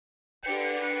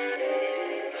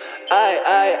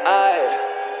I.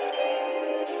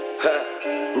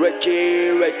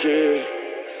 RedKeys.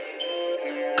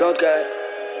 Khontkar.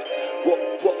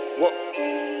 What?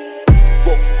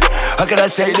 How can I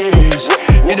say this?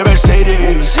 In the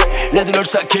Mercedes, let the Lord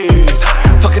suck it.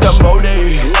 Fuck it, I'm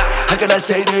molding. How can I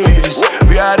say this?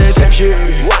 We are the same shit.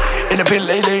 In the pin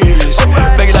ladies,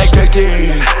 make it like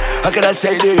 30. How can I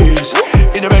say this?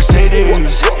 In the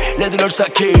Mercedes, let the Lord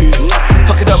suck it.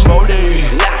 Fuck it, I'm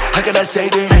molding. How can I say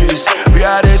this? We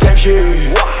are the same shit.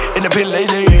 In the pin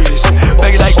ladies,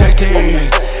 make it like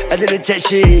 30. I didn't take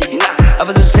shit, I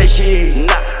wasn't say shit.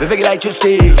 We make it like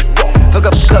Tuesday. Fuck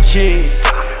up the club shit,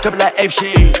 drop it like ape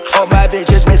shit. All my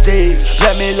bitches misty,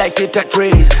 let me like the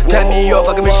Tetris. Tell me your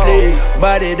fucking bitch leaves.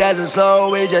 Money doesn't slow,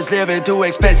 we just living too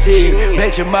expensive.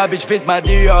 Making my bitch fit my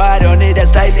Dion, I don't need that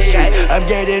stylist. I'm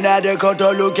getting out of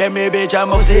control, look at me bitch,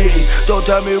 I'm obsessed. Don't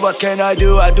tell me what can I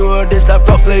do this stuff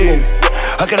properly.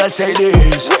 How can I say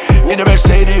this? In the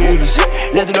Mercedes,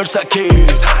 let the Lord suck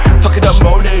it. Fuck it, I'm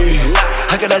molding.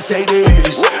 How can I say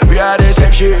this? We are the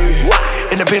same shit.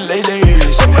 In the pin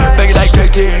ladies, make it like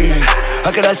 30.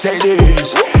 How can I say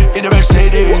this? In the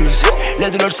Mercedes,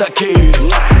 let the Lord suck it.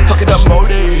 Fuck it, I'm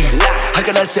molding. How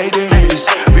can I say this?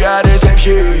 We are the same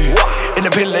shit. In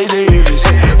the pin ladies,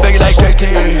 make it like 30.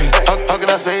 How can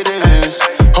I say this?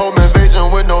 Home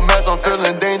invasion with no mask, I'm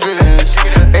feeling dangerous.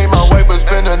 Ain't my wife but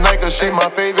spend the night cause she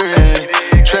my favorite.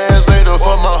 Translator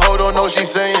for my hoe, don't know she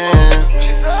saying.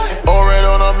 All red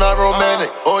on, I'm not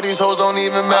romantic. All these hoes don't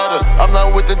even matter. I'm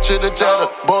not with the chitter chatter.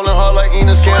 Bowling hard like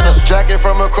Enos Canner. Jacket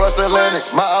from across Atlantic.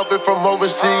 My outfit from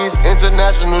overseas.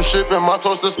 International shipping. My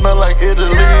clothes that smell like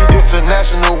Italy.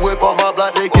 International whip on my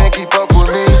block, they can't keep up with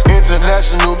me.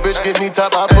 International bitch get me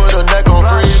top, I put her neck on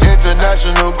freeze.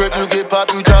 International grip, you get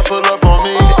pop, you try pull up on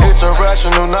me. It's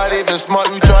irrational, not even smart,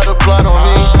 you try to plot on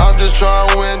me. I'm just trying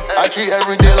to win. I treat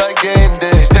every day like game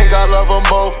day. Think I love them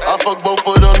both, I fuck both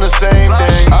of them the same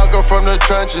day. I come from the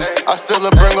trenches, I still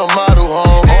bring a model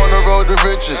home. On the road to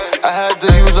riches, I had to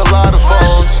use a lot of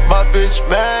phones. My bitch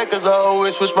mad cause I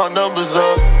always switch my numbers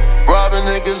up. Robbing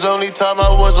niggas only time I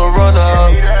was a runner.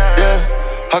 Yeah,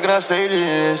 how can I say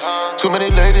this? Too many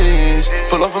ladies,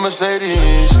 pull off a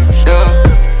Mercedes. Yeah.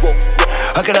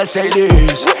 How can I say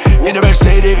this? In the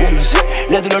Mercedes,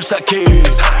 let the Lord suck it.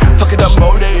 Fuck it, I'm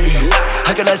molding.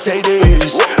 How can I say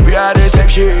this? We are the same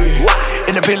shit.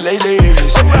 In the pin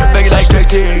ladies, make it like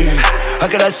 30. How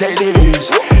can I say this?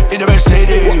 In the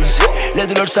Mercedes, let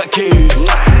the Lord suck it.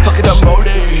 Fuck it, I'm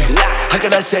molding. How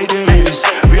can I say this?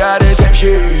 We are the same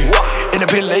shit. In the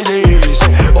pin ladies,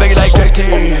 make it like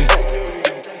 30.